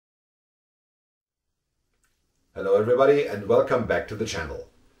Hello everybody and welcome back to the channel.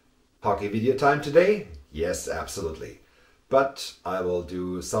 Hockey video time today? Yes, absolutely. But I will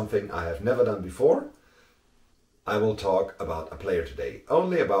do something I have never done before. I will talk about a player today,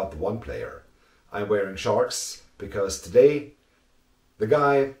 only about one player. I'm wearing Sharks because today the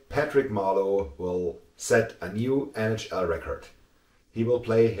guy, Patrick Marleau, will set a new NHL record. He will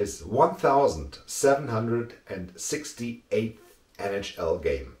play his 1768th NHL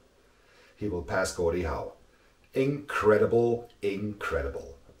game. He will pass Gordie Howe. Incredible,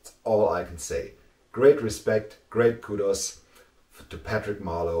 incredible. That's all I can say. Great respect, great kudos to Patrick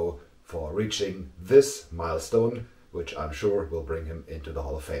Marleau for reaching this milestone, which I'm sure will bring him into the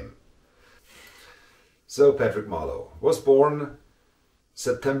Hall of Fame. So Patrick Marleau was born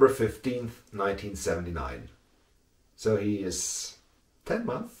September 15th, 1979. So he is 10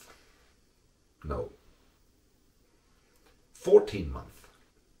 months? No. 14 months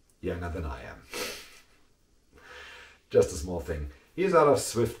younger than I am. Just a small thing. He is out of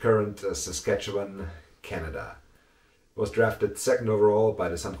Swift Current, Saskatchewan, Canada. Was drafted second overall by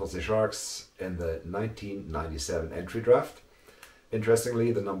the San Jose Sharks in the 1997 entry draft.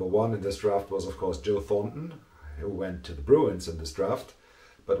 Interestingly, the number one in this draft was of course Joe Thornton, who went to the Bruins in this draft,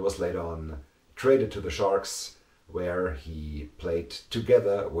 but was later on traded to the Sharks, where he played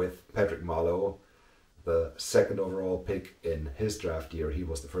together with Patrick Marleau, the second overall pick in his draft year. He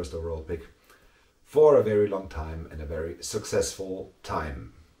was the first overall pick for a very long time and a very successful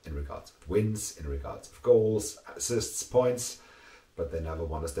time in regards of wins, in regards of goals, assists, points, but they never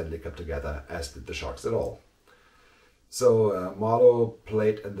won a Stanley Cup together, as did the Sharks at all. So Marleau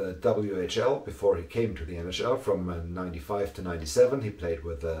played in the WHL before he came to the NHL. From 95 to 97 he played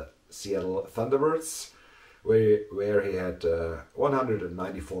with the Seattle Thunderbirds, where he had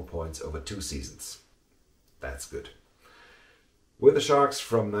 194 points over 2 seasons. That's good. With the Sharks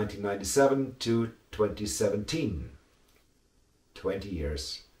from 1997 to 2017. 20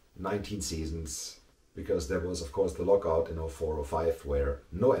 years, 19 seasons, because there was of course the lockout in 04-05 where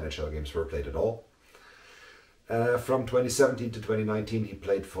no NHL games were played at all. From 2017 to 2019 he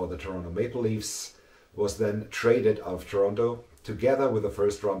played for the Toronto Maple Leafs, was then traded out of Toronto together with a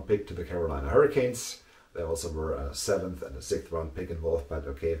first round pick to the Carolina Hurricanes. There also were a 7th and a 6th round pick involved, but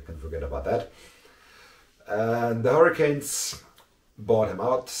okay, can forget about that. And the Hurricanes bought him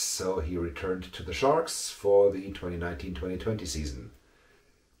out, so he returned to the Sharks for the 2019-2020 season.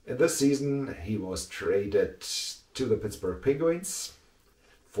 In this season he was traded to the Pittsburgh Penguins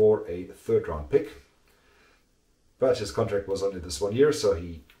for a 3rd round pick, but his contract was only this 1 year, so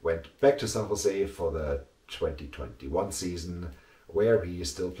he went back to San Jose for the 2021 season, where he is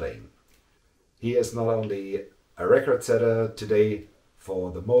still playing. He is not only a record setter today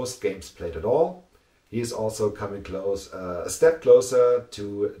for the most games played at all, he is also coming close, a step closer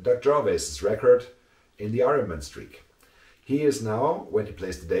to Doug Jarvis's record in the Ironman streak. He is now, when he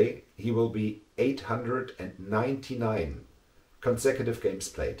plays today, he will be 899 consecutive games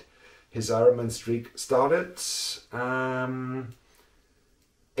played. His Ironman streak started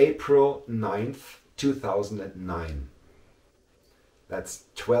April 9th, 2009. That's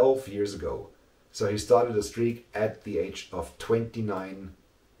 12 years ago. So he started a streak at the age of 29.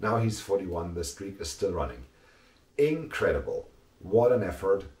 Now he's 41, the streak is still running. Incredible. What an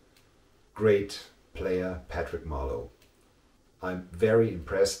effort. Great player, Patrick Marleau. I'm very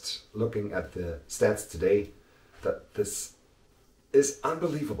impressed looking at the stats today. That this is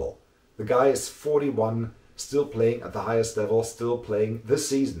unbelievable. The guy is 41, still playing at the highest level, still playing this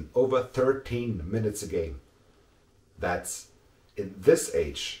season over 13 minutes a game. That's, in this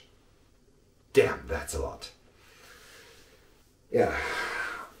age, damn, that's a lot. Yeah.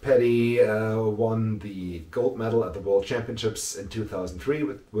 Paddy won the gold medal at the World Championships in 2003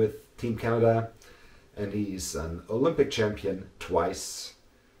 with Team Canada, and he's an Olympic champion twice.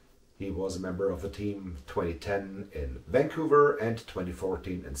 He was a member of the team 2010 in Vancouver and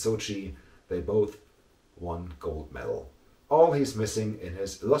 2014 in Sochi. They both won gold medal. All he's missing in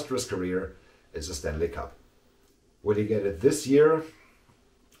his illustrious career is a Stanley Cup. Will he get it this year?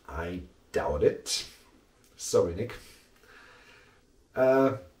 I doubt it. Sorry, Nick.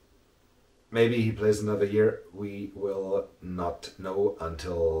 Maybe he plays another year. We will not know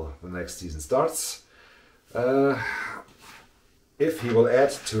until the next season starts. If he will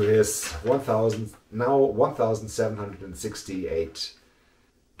add to his 1,768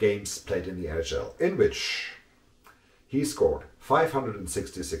 games played in the NHL, in which he scored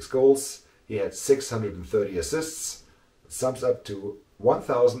 566 goals, he had 630 assists, sums up to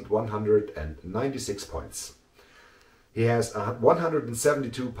 1,196 points. He has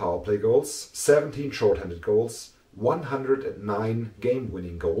 172 power play goals, 17 shorthanded goals, 109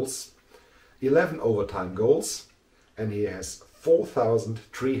 game-winning goals, 11 overtime goals, and he has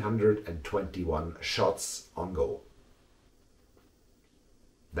 4,321 shots on goal.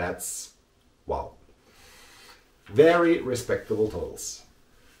 That's, wow. Very respectable totals.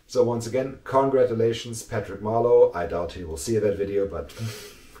 So once again, congratulations, Patrick Marleau. I doubt he will see that video, but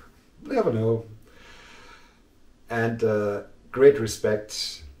never know. And great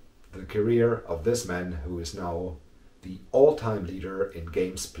respect to the career of this man, who is now the all-time leader in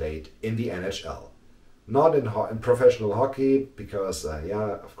games played in the NHL. Not in professional hockey, because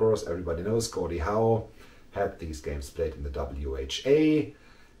yeah, of course, everybody knows Gordie Howe had these games played in the WHA,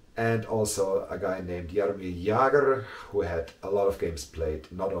 and also a guy named Jaromir Jagr, who had a lot of games played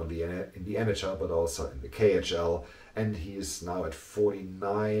not only in the NHL but also in the KHL, and he is now at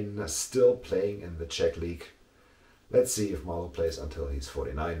 49, still playing in the Czech League. Let's see if Marleau plays until he's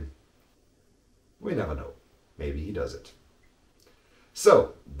 49. We never know. Maybe he does it.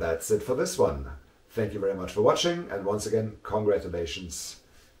 So, that's it for this one. Thank you very much for watching, and once again, congratulations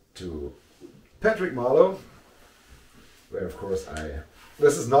to Patrick Marleau, where of course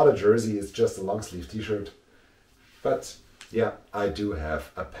this is not a jersey, it's just a long sleeve t-shirt, but yeah, I do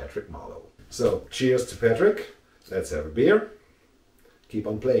have a Patrick Marleau. So, cheers to Patrick, let's have a beer, keep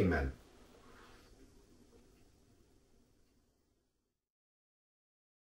on playing, man.